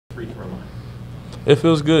free throw line? It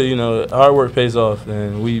feels good, you know. Hard work pays off,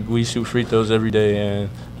 and we shoot free throws every day, and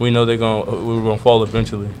we know we're gonna fall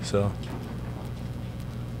eventually. So.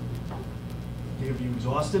 Dave, you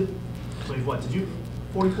exhausted? Played what? Did you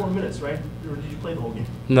 44 minutes, right? Or did you play the whole game?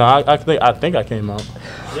 No, I think I came out.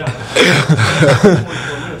 Yeah.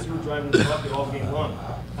 44 minutes. You were driving the bucket all game long.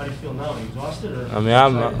 How do you feel now? Are you exhausted or?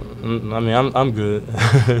 I'm good.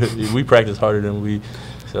 We practice harder than we,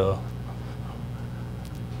 so.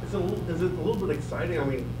 Is it a little bit exciting? I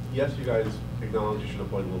mean, yes, you guys acknowledge you should have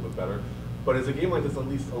played a little bit better, but is a game like this at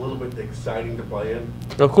least a little bit exciting to play in?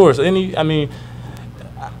 Of course, I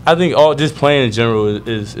think just playing in general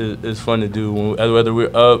is fun to do. Whether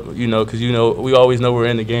we're up, you know, because we always know we're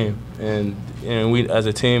in the game, and we as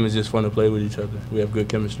a team it's just fun to play with each other. We have good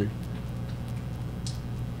chemistry.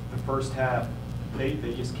 The first half, they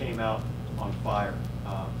just came out on fire.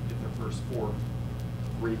 Hit their first 4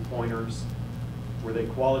 3-pointers. Were they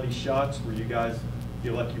quality shots? Were you guys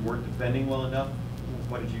feel like you weren't defending well enough?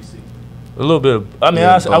 What did you see? A little bit.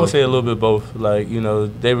 I would say a little bit both. Like, you know,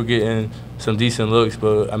 they were getting some decent looks,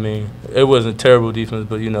 but I mean, it wasn't terrible defense.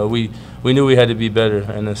 But you know, we knew we had to be better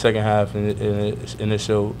in the second half, and it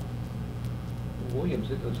showed. Williams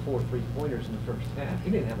hit those 4 3-pointers in the first half.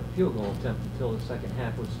 He didn't have a field goal attempt until the second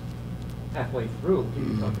half was halfway through.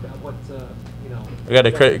 Can you talk about what you know? I got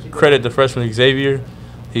to credit the freshman Xavier.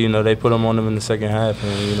 You know, they put him on him in the second half,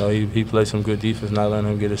 and you know he played some good defense, not letting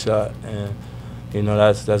him get a shot, and you know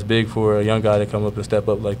that's big for a young guy to come up and step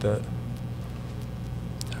up like that.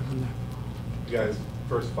 You guys,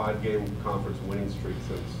 first 5-game conference winning streak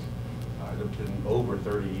since in over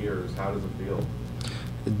 30 years. How does it feel?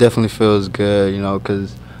 It definitely feels good, you know,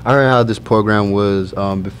 because I heard how this program was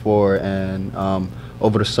before, and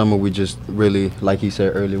over the summer we just really, like he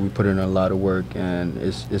said earlier, we put in a lot of work, and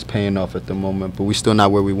it's paying off at the moment. But we're still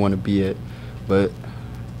not where we want to be at, but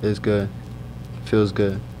it's good. Feels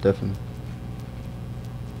good, definitely.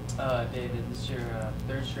 David, this is your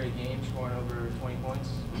 3rd straight game scoring over 20 points.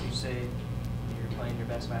 Would you say you're playing your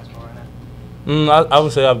best basketball right now? I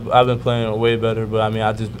would say I've been playing way better, but I mean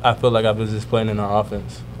I feel like I've been just playing in our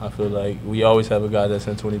offense. I feel like we always have a guy that's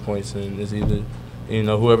in 20 points, and it's either, you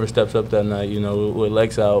know, whoever steps up that night, you know, with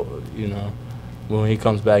legs out, you know, when he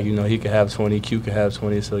comes back, you know, he could have 20, Q could have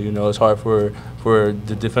 20. So, you know, it's hard for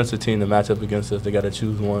the defensive team to match up against us. They got to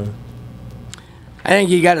choose one. I think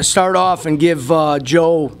you got to start off and give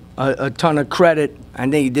Joe a ton of credit. I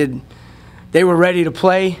think he did. They were ready to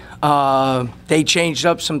play. They changed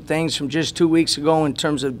up some things from just 2 weeks ago in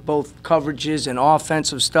terms of both coverages and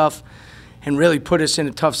offensive stuff, and really put us in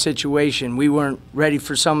a tough situation. We weren't ready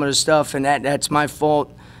for some of the stuff, and that's my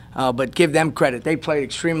fault. But give them credit. They played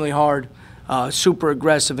extremely hard, super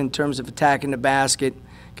aggressive in terms of attacking the basket.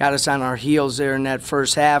 Got us on our heels there in that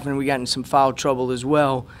first half, and we got in some foul trouble as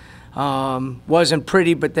well. Wasn't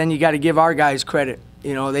pretty, but then you got to give our guys credit.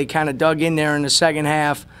 You know, they kind of dug in there in the second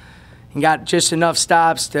half and got just enough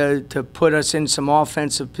stops to put us in some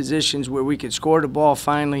offensive positions where we could score the ball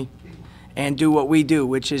finally and do what we do,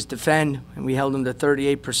 which is defend. And we held them to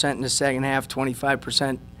 38% in the second half,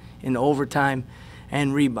 25% in the overtime,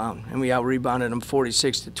 and rebound. And we out-rebounded them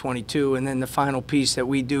 46-22. And then the final piece that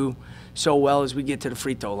we do so well is we get to the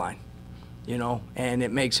free throw line, you know, and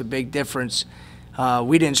it makes a big difference.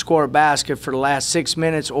 We didn't score a basket for the last 6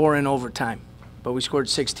 minutes or in overtime, but we scored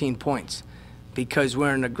 16 points because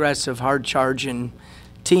we're an aggressive, hard-charging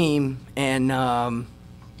team, and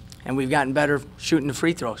we've gotten better shooting the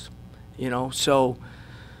free throws, you know. So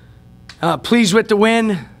pleased with the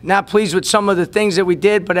win, not pleased with some of the things that we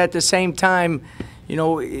did, but at the same time, you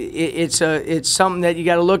know, it's something that you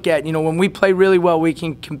got to look at. You know, when we play really well, we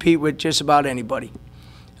can compete with just about anybody.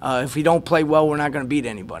 If we don't play well, we're not going to beat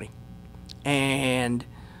anybody. And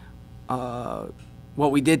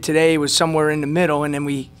what we did today was somewhere in the middle, and then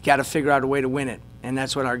we got to figure out a way to win it, and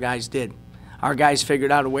that's what our guys did. Our guys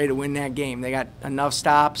figured out a way to win that game. They got enough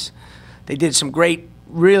stops. They did some great,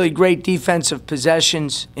 really great defensive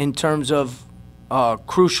possessions in terms of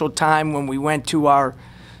crucial time when we went to our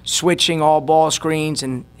switching all ball screens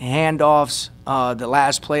and handoffs. The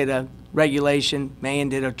last play of the regulation, Mayen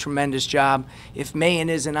did a tremendous job. If Mayen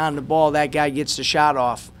isn't on the ball, that guy gets the shot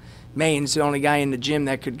off. Mayen's the only guy in the gym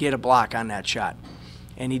that could get a block on that shot,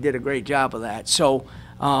 and he did a great job of that. So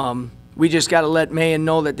we just got to let Mayen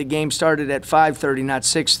know that the game started at 5:30, not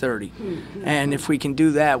 6:30, and if we can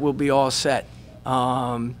do that, we'll be all set.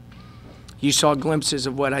 You saw glimpses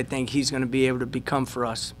of what I think he's going to be able to become for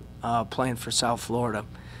us playing for South Florida.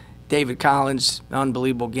 David Collins,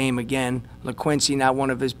 unbelievable game again. LaQuincy, not one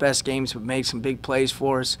of his best games, but made some big plays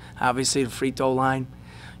for us. Obviously, the free throw line.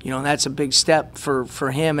 You know, that's a big step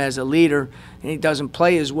for him as a leader, and he doesn't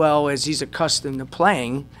play as well as he's accustomed to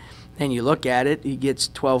playing. And you look at it, he gets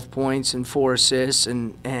 12 points and 4 assists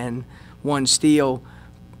and 1 steal,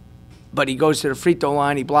 but he goes to the free throw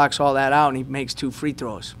line, he blocks all that out, and he makes 2 free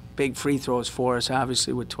throws. Big free throws for us,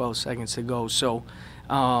 obviously, with 12 seconds to go. So,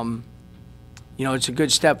 you know, it's a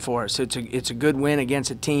good step for us. It's a good win against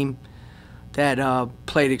a team that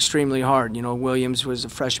played extremely hard. You know, Williams was the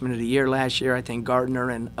freshman of the year last year. I think Gardner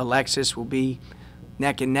and Alexis will be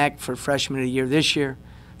neck and neck for freshman of the year this year.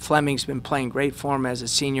 Fleming's been playing great for him as a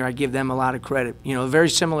senior. I give them a lot of credit. You know, very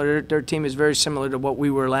similar. Their team is very similar to what we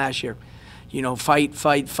were last year. You know, fight,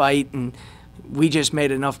 fight, fight, and we just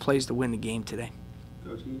made enough plays to win the game today.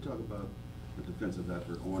 Coach, can you talk about the defensive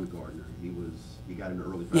effort on Gardner? He got into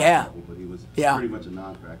early foul trouble, but he was pretty much a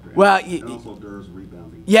non-factor. Well, and also Durr's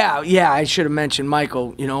rebounding. Yeah, I should have mentioned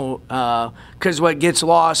Michael, you know, because what gets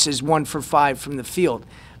lost is 1 for 5 from the field.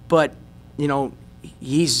 But, you know,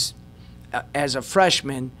 he's, as a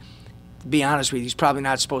freshman, to be honest with you, he's probably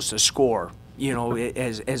not supposed to score, you know,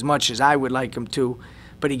 as much as I would like him to.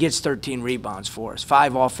 But he gets 13 rebounds for us,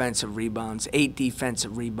 5 offensive rebounds, 8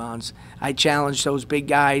 defensive rebounds. I challenged those big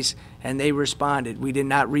guys, and they responded. We did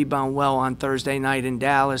not rebound well on Thursday night in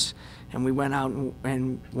Dallas, and we went out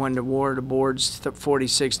and won the war of the boards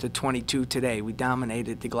 46-22 today. We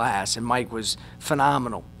dominated the glass, and Mike was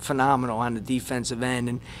phenomenal on the defensive end.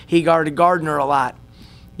 And he guarded Gardner a lot,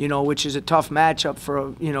 you know, which is a tough matchup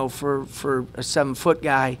for, you know, for a 7-foot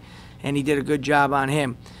guy, and he did a good job on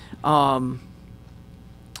him.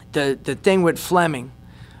 The thing with Fleming,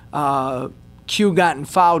 Q got in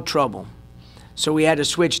foul trouble, so we had to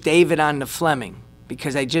switch David on to Fleming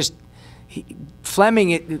because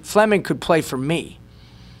Fleming could play for me.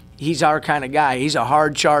 He's our kind of guy. He's a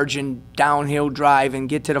hard-charging, downhill drive and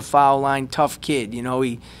get to the foul line, tough kid. You know,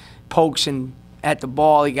 he pokes and at the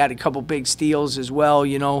ball. He got a couple big steals as well.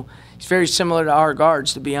 You know, he's very similar to our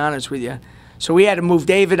guards, to be honest with you. So we had to move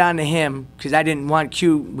David onto him because I didn't want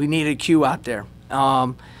Q. We needed Q out there.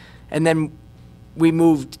 And then we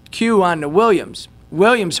moved Q on to Williams.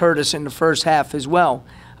 Williams hurt us in the first half as well.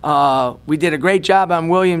 We did a great job on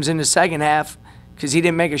Williams in the second half because he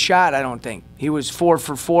didn't make a shot, I don't think. He was 4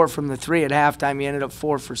 for 4 from the 3 at halftime. He ended up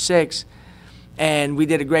 4 for 6. And we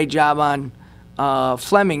did a great job on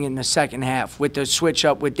Fleming in the second half with the switch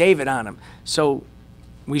up with David on him. So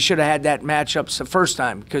we should have had that matchup the first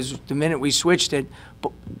time because the minute we switched it,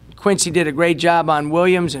 Quincy did a great job on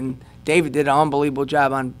Williams and David did an unbelievable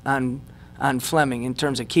job on Fleming in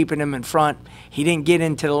terms of keeping him in front. He didn't get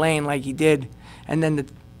into the lane like he did. And then the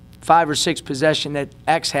 5 or 6 possession that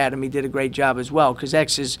X had him, he did a great job as well because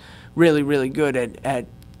X is really, really good at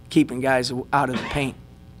keeping guys out of the paint.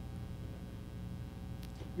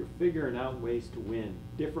 You're figuring out ways to win,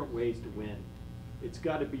 different ways to win. It's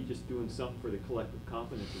got to be just doing something for the collective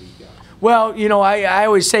confidence of these guys. Well, you know, I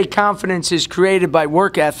always say confidence is created by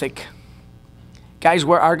work ethic.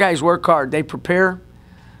 Our guys work hard. They prepare.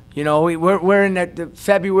 You know, we're in the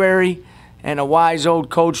February, and a wise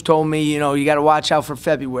old coach told me, you know, you got to watch out for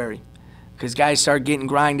February because guys start getting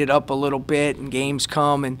grinded up a little bit, and games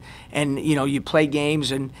come, and you know, you play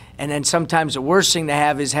games, and then sometimes the worst thing to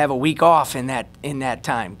have is have a week off in that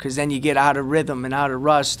time because then you get out of rhythm and out of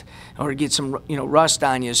rust, or get some, you know, rust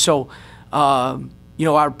on you. So, you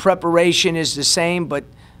know, our preparation is the same, but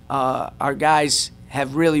our guys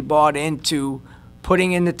have really bought into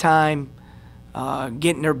putting in the time,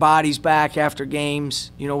 getting their bodies back after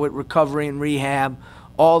games, you know, with recovery and rehab,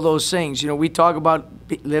 all those things. You know, we talk about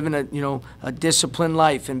living a disciplined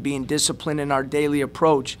life and being disciplined in our daily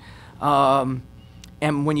approach. And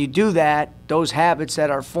when you do that, those habits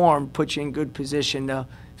that are formed put you in good position to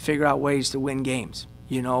figure out ways to win games,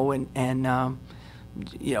 you know, and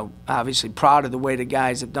you know, obviously proud of the way the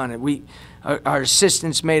guys have done it. Our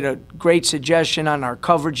assistants made a great suggestion on our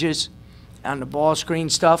coverages, on the ball screen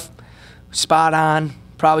stuff, spot on,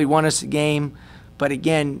 probably won us the game. But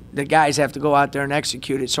again, the guys have to go out there and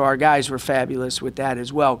execute it. So our guys were fabulous with that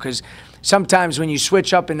as well. Because sometimes when you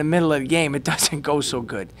switch up in the middle of the game, it doesn't go so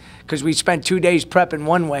good. Because we spent 2 days prepping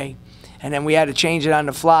one way, and then we had to change it on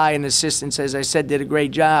the fly. And the assistants, as I said, did a great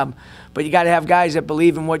job. But you got to have guys that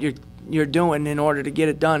believe in what you're doing in order to get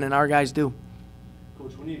it done, and our guys do.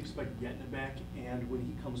 Coach, when do you expect getting it back? And when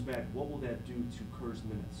he comes back, what will that do to Kerr's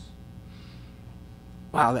minutes?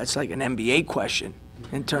 Wow, that's like an NBA question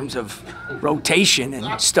in terms of rotation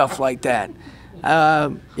and stuff like that.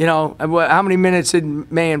 You know, how many minutes did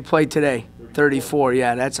Mahan play today? 34.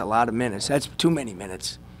 Yeah, that's a lot of minutes. That's too many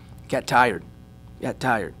minutes. Got tired.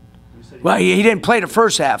 Well, he didn't play the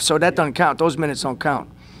first half, so that doesn't count. Those minutes don't count.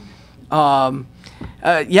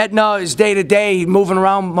 Yet no, his day-to-day, moving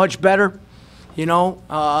around much better. You know,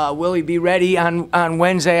 will he be ready on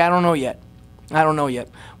Wednesday? I don't know yet. I don't know yet.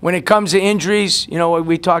 When it comes to injuries, you know,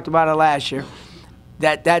 we talked about it last year.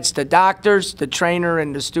 That's the doctors, the trainer,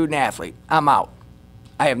 and the student athlete. I'm out.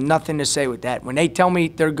 I have nothing to say with that. When they tell me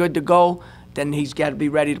they're good to go, then he's got to be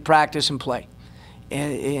ready to practice and play.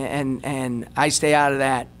 And I stay out of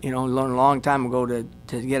that. You know, learned a long time ago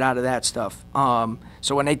to get out of that stuff.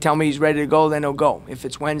 So when they tell me he's ready to go, then he'll go. If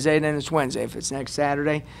it's Wednesday, then it's Wednesday. If it's next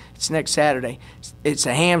Saturday, it's next Saturday. It's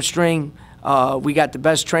a hamstring. We got the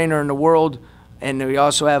best trainer in the world, and we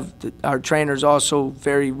also have our trainer's also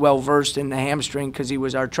very well versed in the hamstring because he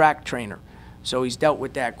was our track trainer. So he's dealt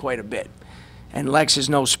with that quite a bit. And Lex is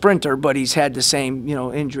no sprinter, but he's had the same, you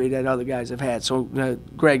know, injury that other guys have had. So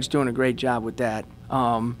Greg's doing a great job with that.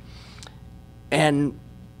 And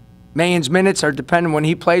Mayon's minutes are dependent. When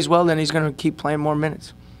he plays well, then he's going to keep playing more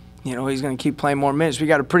minutes. You know, he's going to keep playing more minutes. We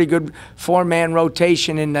got a pretty good four-man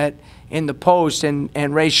rotation in the post,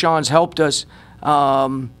 and Ray Sean's helped us.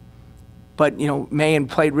 But, you know, Mayon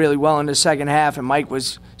played really well in the second half, and Mike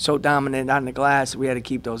was so dominant on the glass that we had to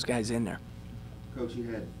keep those guys in there. Coach, you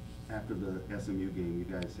had, after the SMU game, you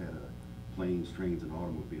guys had a planes, trains, and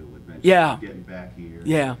automobile adventure. Yeah. Getting back here.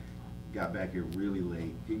 Yeah. Got back here really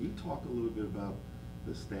late. Can you talk a little bit about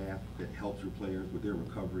the staff that helps your players with their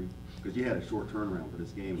recovery? Because you had a short turnaround for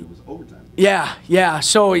this game. It was overtime. Yeah.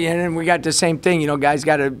 So, and then we got the same thing. You know, guys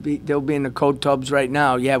got to be, they'll be in the cold tubs right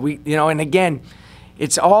now. Yeah, you know, and again,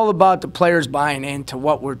 it's all about the players buying into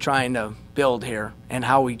what we're trying to build here and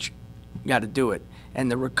how we got to do it. And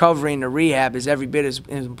the recovery and the rehab is every bit as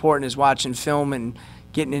important as watching film and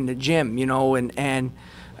getting in the gym, you know, and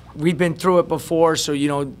we've been through it before. So, you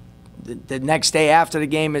know, the next day after the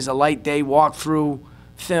game is a light day, walk through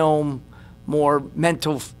film, more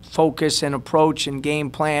mental focus and approach and game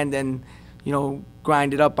plan than, you know,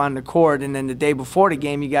 grind it up on the court. And then the day before the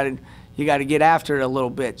game, you got to get after it a little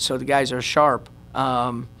bit so the guys are sharp.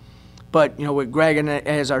 But, you know, with Greg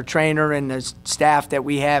as our trainer and the staff that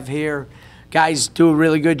we have here, guys do a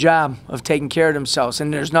really good job of taking care of themselves.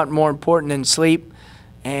 And there's nothing more important than sleep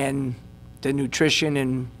and the nutrition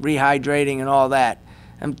and rehydrating and all that.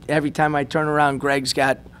 And every time I turn around, Greg's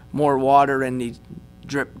got more water and these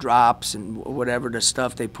drip drops and whatever the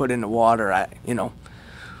stuff they put in the water, you know,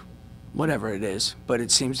 whatever it is. But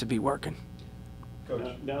it seems to be working.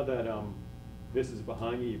 Coach, now that this is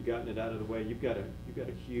behind you, you've gotten it out of the way, you've got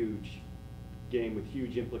a huge game with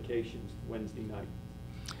huge implications Wednesday night.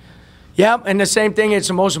 Yeah, and the same thing, it's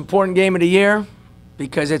the most important game of the year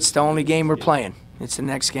because it's the only game we're playing. It's the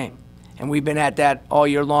next game. And we've been at that all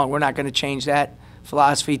year long. We're not going to change that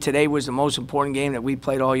philosophy. Today was the most important game that we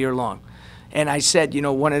played all year long. And I said, you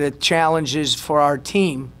know, one of the challenges for our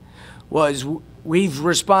team was we've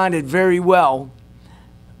responded very well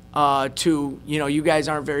to, you know, you guys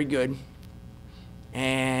aren't very good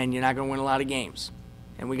and you're not going to win a lot of games.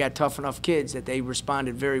 And we got tough enough kids that they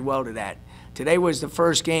responded very well to that. Today was the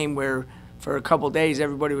first game where for a couple days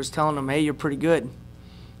everybody was telling them, hey, you're pretty good,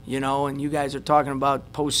 you know, and you guys are talking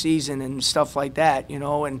about postseason and stuff like that, you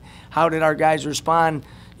know, and how did our guys respond?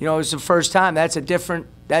 You know, it's the first time. That's a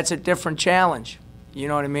different challenge, you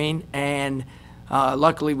know what I mean? And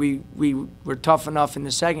luckily we were tough enough in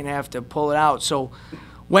the second half to pull it out. So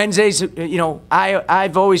Wednesdays, you know,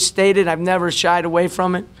 I've always stated, I've never shied away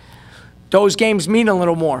from it. Those games mean a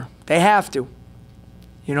little more. They have to.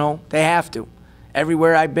 You know, they have to.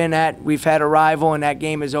 Everywhere I've been at, we've had a rival, and that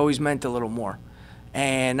game has always meant a little more.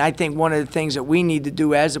 And I think one of the things that we need to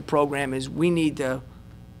do as a program is we need to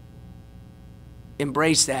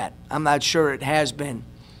embrace that. I'm not sure it has been.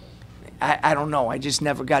 I don't know. I just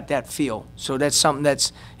never got that feel. So that's something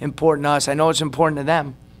that's important to us. I know it's important to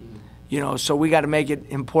them. You know, so we got to make it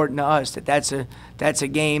important to us that's a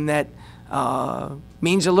game that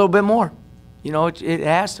means a little bit more. You know, it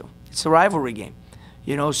has to. It's a rivalry game.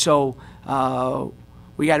 You know, so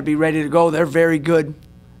we got to be ready to go. They're very good.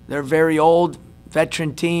 They're very old,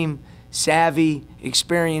 veteran team, savvy,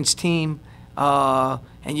 experienced team, and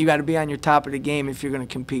you got to be on your top of the game if you're going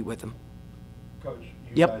to compete with them. Coach,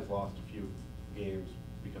 you guys lost a few games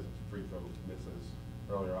because of free throw misses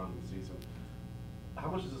earlier on in the season. How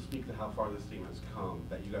much does it speak to how far this team has come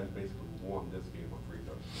that you guys basically won this game on free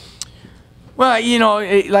throws? Well, you know,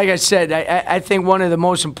 like I said, I think one of the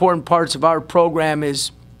most important parts of our program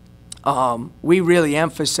is we really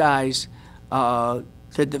emphasize the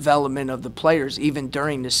development of the players even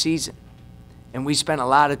during the season. And we spend a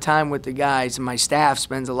lot of time with the guys, and my staff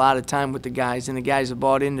spends a lot of time with the guys, and the guys have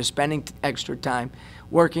bought into spending extra time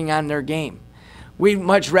working on their game. We'd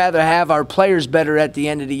much rather have our players better at the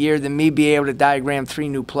end of the year than me be able to diagram 3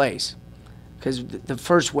 new plays. because the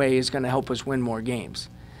first way is going to help us win more games.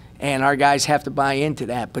 And our guys have to buy into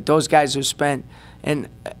that. But those guys have spent, and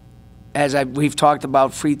as we've talked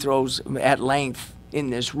about free throws at length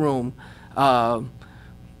in this room,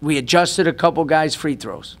 we adjusted a couple guys' free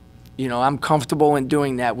throws. You know, I'm comfortable in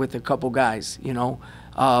doing that with a couple guys, you know.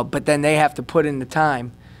 But then they have to put in the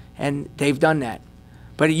time, and they've done that.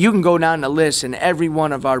 But you can go down the list, and every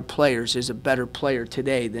one of our players is a better player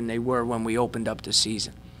today than they were when we opened up the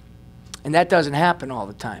season. And that doesn't happen all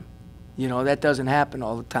the time. You know, that doesn't happen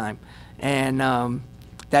all the time. And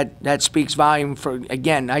that speaks volume for,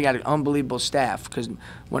 again, I got an unbelievable staff, because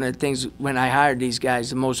one of the things when I hired these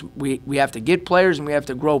guys, we have to get players and we have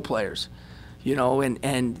to grow players. You know,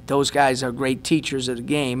 and those guys are great teachers of the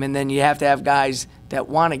game. And then you have to have guys that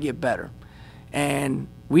want to get better. And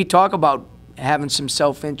we talk about having some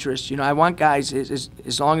self-interest. You know, I want guys,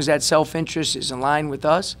 as long as that self-interest is in line with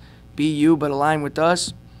us, be you but align with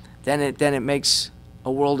us, then it makes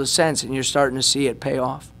a world of sense, and you're starting to see it pay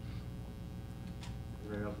off.